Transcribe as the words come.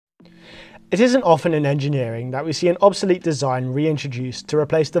It isn't often in engineering that we see an obsolete design reintroduced to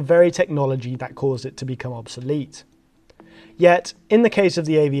replace the very technology that caused it to become obsolete. Yet, in the case of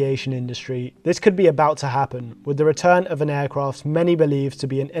the aviation industry, this could be about to happen with the return of an aircraft many believe to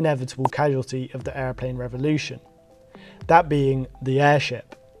be an inevitable casualty of the airplane revolution, that being the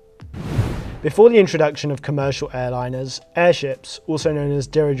airship. Before the introduction of commercial airliners, airships, also known as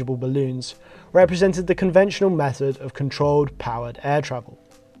dirigible balloons, represented the conventional method of controlled, powered air travel.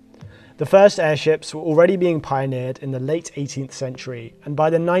 The first airships were already being pioneered in the late 18th century, and by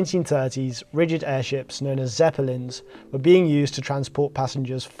the 1930s, rigid airships known as zeppelins were being used to transport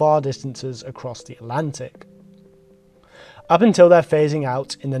passengers far distances across the Atlantic. Up until their phasing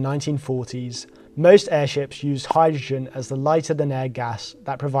out in the 1940s, most airships used hydrogen as the lighter-than-air gas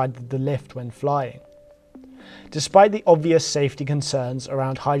that provided the lift when flying. Despite the obvious safety concerns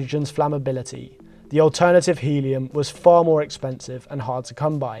around hydrogen's flammability, the alternative helium was far more expensive and hard to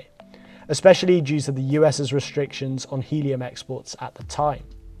come by, especially due to the US's restrictions on helium exports at the time.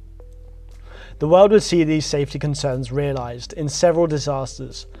 The world would see these safety concerns realised in several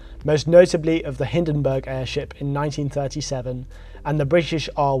disasters, most notably of the Hindenburg airship in 1937 and the British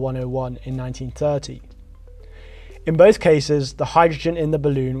R-101 in 1930. In both cases, the hydrogen in the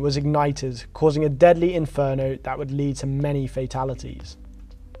balloon was ignited, causing a deadly inferno that would lead to many fatalities.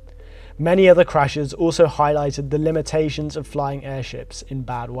 Many other crashes also highlighted the limitations of flying airships in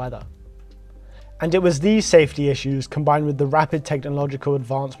bad weather. And it was these safety issues combined with the rapid technological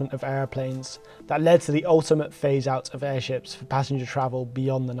advancement of aeroplanes that led to the ultimate phase out of airships for passenger travel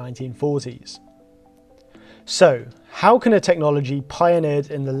beyond the 1940s. So, how can a technology pioneered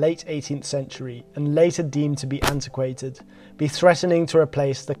in the late 18th century and later deemed to be antiquated be threatening to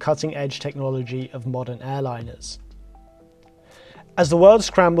replace the cutting-edge technology of modern airliners? As the world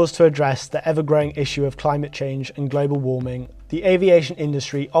scrambles to address the ever-growing issue of climate change and global warming, the aviation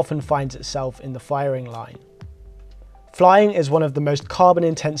industry often finds itself in the firing line. Flying is one of the most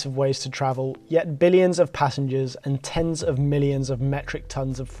carbon-intensive ways to travel, yet billions of passengers and tens of millions of metric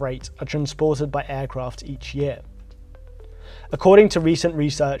tons of freight are transported by aircraft each year. According to recent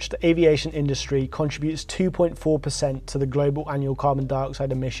research, the aviation industry contributes 2.4% to the global annual carbon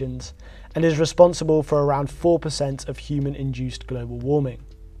dioxide emissions and is responsible for around 4% of human-induced global warming.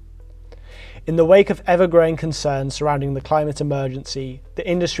 In the wake of ever-growing concerns surrounding the climate emergency, the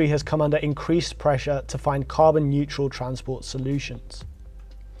industry has come under increased pressure to find carbon-neutral transport solutions.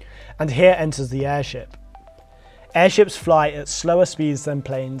 And here enters the airship. Airships fly at slower speeds than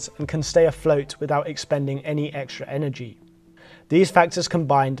planes and can stay afloat without expending any extra energy. These factors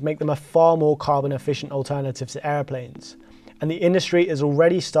combined make them a far more carbon-efficient alternative to airplanes, and the industry is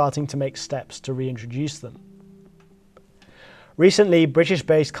already starting to make steps to reintroduce them. Recently,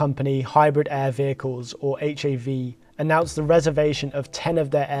 British-based company Hybrid Air Vehicles, or HAV, announced the reservation of 10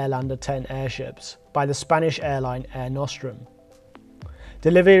 of their Airlander 10 airships by the Spanish airline Air Nostrum.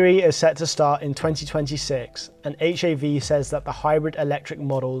 Delivery is set to start in 2026, and HAV says that the hybrid electric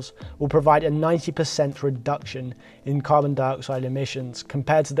models will provide a 90% reduction in carbon dioxide emissions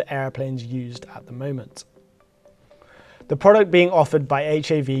compared to the airplanes used at the moment. The product being offered by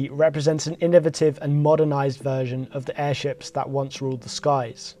HAV represents an innovative and modernised version of the airships that once ruled the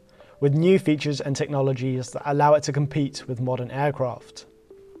skies, with new features and technologies that allow it to compete with modern aircraft.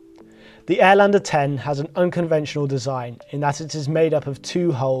 The Airlander 10 has an unconventional design in that it is made up of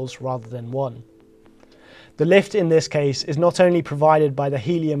two hulls rather than one. The lift in this case is not only provided by the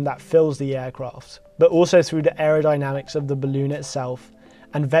helium that fills the aircraft, but also through the aerodynamics of the balloon itself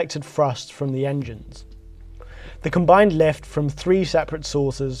and vectored thrust from the engines. The combined lift from three separate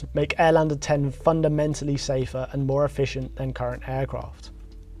sources make Airlander 10 fundamentally safer and more efficient than current aircraft.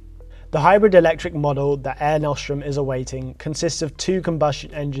 The hybrid electric model that Air Nostrum is awaiting consists of two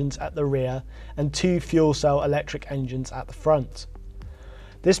combustion engines at the rear and two fuel cell electric engines at the front.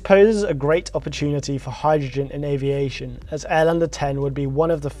 This poses a great opportunity for hydrogen in aviation, as Airlander 10 would be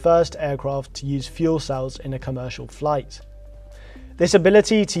one of the first aircraft to use fuel cells in a commercial flight. This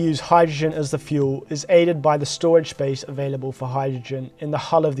ability to use hydrogen as the fuel is aided by the storage space available for hydrogen in the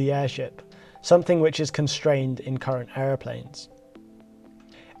hull of the airship, something which is constrained in current aeroplanes.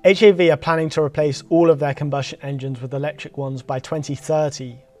 HAV are planning to replace all of their combustion engines with electric ones by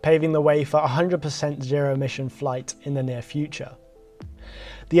 2030, paving the way for 100% zero-emission flight in the near future.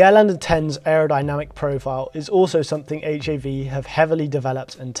 The Airlander 10's aerodynamic profile is also something HAV have heavily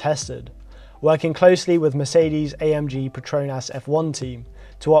developed and tested, working closely with Mercedes-AMG Petronas F1 team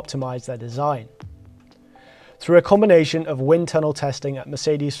to optimise their design. Through a combination of wind tunnel testing at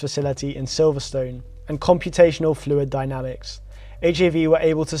Mercedes' facility in Silverstone and computational fluid dynamics, HAV were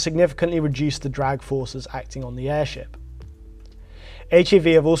able to significantly reduce the drag forces acting on the airship. HAV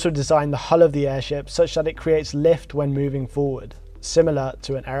have also designed the hull of the airship such that it creates lift when moving forward, similar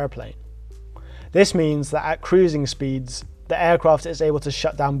to an aeroplane. This means that at cruising speeds, the aircraft is able to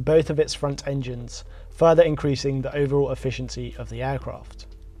shut down both of its front engines, further increasing the overall efficiency of the aircraft.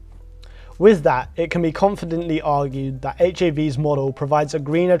 With that, it can be confidently argued that HAV's model provides a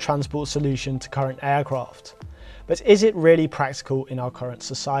greener transport solution to current aircraft. But is it really practical in our current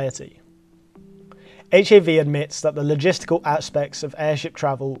society? HAV admits that the logistical aspects of airship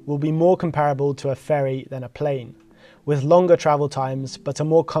travel will be more comparable to a ferry than a plane, with longer travel times but a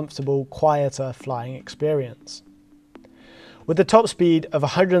more comfortable, quieter flying experience. With a top speed of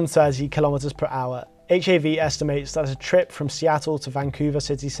 130 km per hour, HAV estimates that a trip from Seattle to Vancouver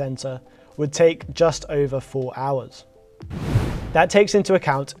city centre would take just over 4 hours. That takes into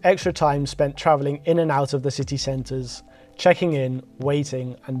account extra time spent travelling in and out of the city centres, checking in,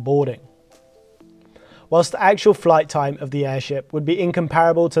 waiting and boarding. Whilst the actual flight time of the airship would be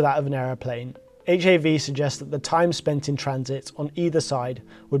incomparable to that of an aeroplane, HAV suggests that the time spent in transit on either side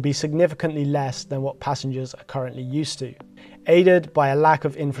would be significantly less than what passengers are currently used to, aided by a lack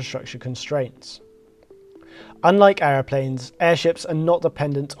of infrastructure constraints. Unlike aeroplanes, airships are not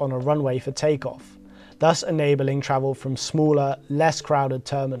dependent on a runway for takeoff, thus enabling travel from smaller, less crowded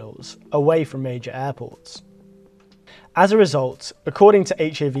terminals, away from major airports. As a result, according to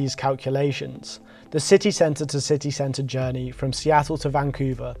HAV's calculations, the city centre to city centre journey from Seattle to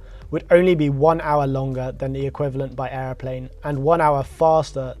Vancouver would only be 1 hour longer than the equivalent by aeroplane and 1 hour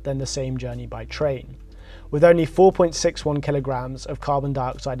faster than the same journey by train, with only 4.61 kilograms of carbon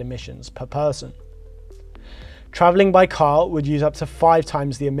dioxide emissions per person. Travelling by car would use up to 5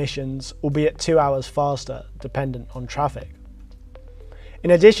 times the emissions, albeit 2 hours faster, dependent on traffic.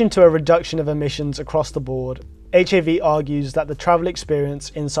 In addition to a reduction of emissions across the board, HAV argues that the travel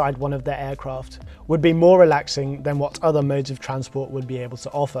experience inside one of their aircraft would be more relaxing than what other modes of transport would be able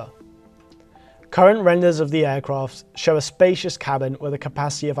to offer. Current renders of the aircraft show a spacious cabin with a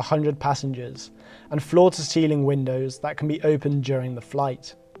capacity of 100 passengers and floor-to-ceiling windows that can be opened during the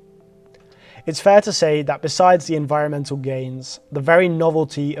flight. It's fair to say that besides the environmental gains, the very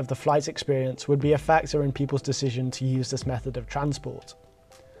novelty of the flight experience would be a factor in people's decision to use this method of transport.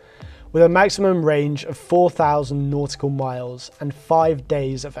 With a maximum range of 4,000 nautical miles and 5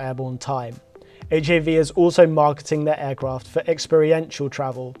 days of airborne time, HAV is also marketing their aircraft for experiential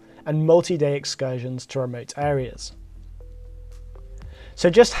travel and multi-day excursions to remote areas. So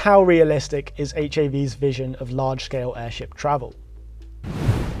just how realistic is HAV's vision of large-scale airship travel?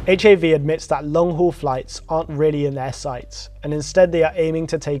 HAV admits that long-haul flights aren't really in their sights, and instead they are aiming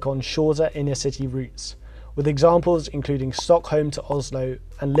to take on shorter inner-city routes, with examples including Stockholm to Oslo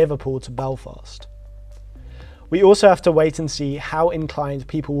and Liverpool to Belfast. We also have to wait and see how inclined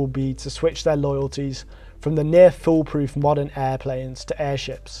people will be to switch their loyalties from the near foolproof modern airplanes to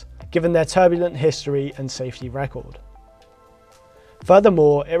airships, given their turbulent history and safety record.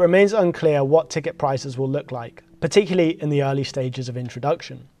 Furthermore, it remains unclear what ticket prices will look like, particularly in the early stages of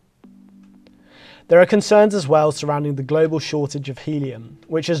introduction. There are concerns as well surrounding the global shortage of helium,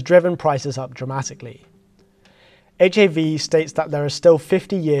 which has driven prices up dramatically. HAV states that there are still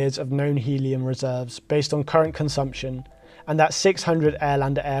 50 years of known helium reserves based on current consumption, and that 600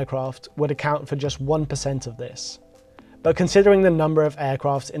 Airlander aircraft would account for just 1% of this. But considering the number of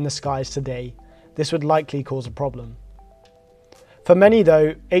aircraft in the skies today, this would likely cause a problem. For many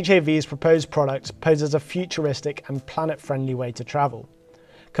though, HAV's proposed product poses a futuristic and planet-friendly way to travel,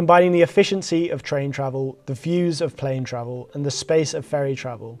 combining the efficiency of train travel, the views of plane travel, and the space of ferry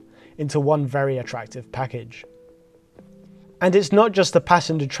travel into one very attractive package. And it's not just the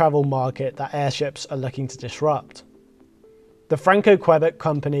passenger travel market that airships are looking to disrupt. The Franco-Quebec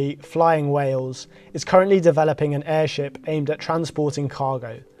company Flying Whales is currently developing an airship aimed at transporting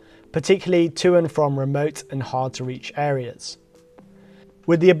cargo, particularly to and from remote and hard-to-reach areas.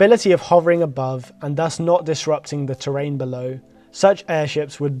 With the ability of hovering above and thus not disrupting the terrain below, such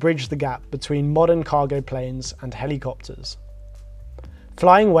airships would bridge the gap between modern cargo planes and helicopters.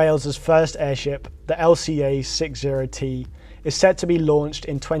 Flying Whales' first airship, the LCA-60T, is set to be launched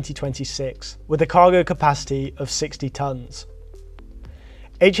in 2026 with a cargo capacity of 60 tons.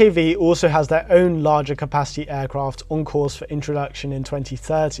 HAV also has their own larger capacity aircraft on course for introduction in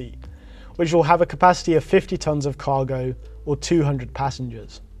 2030, which will have a capacity of 50 tons of cargo or 200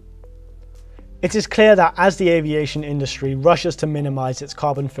 passengers. It is clear that as the aviation industry rushes to minimise its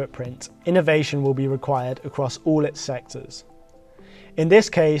carbon footprint, innovation will be required across all its sectors. In this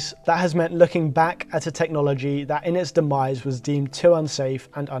case, that has meant looking back at a technology that in its demise was deemed too unsafe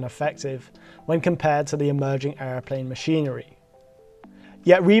and ineffective when compared to the emerging aeroplane machinery.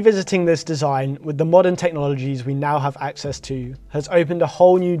 Yet revisiting this design with the modern technologies we now have access to has opened a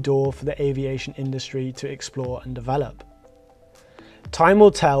whole new door for the aviation industry to explore and develop. Time will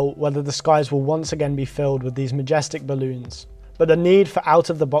tell whether the skies will once again be filled with these majestic balloons, but the need for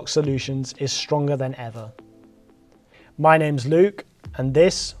out-of-the-box solutions is stronger than ever. My name's Luke, and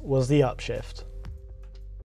this was The Upshift.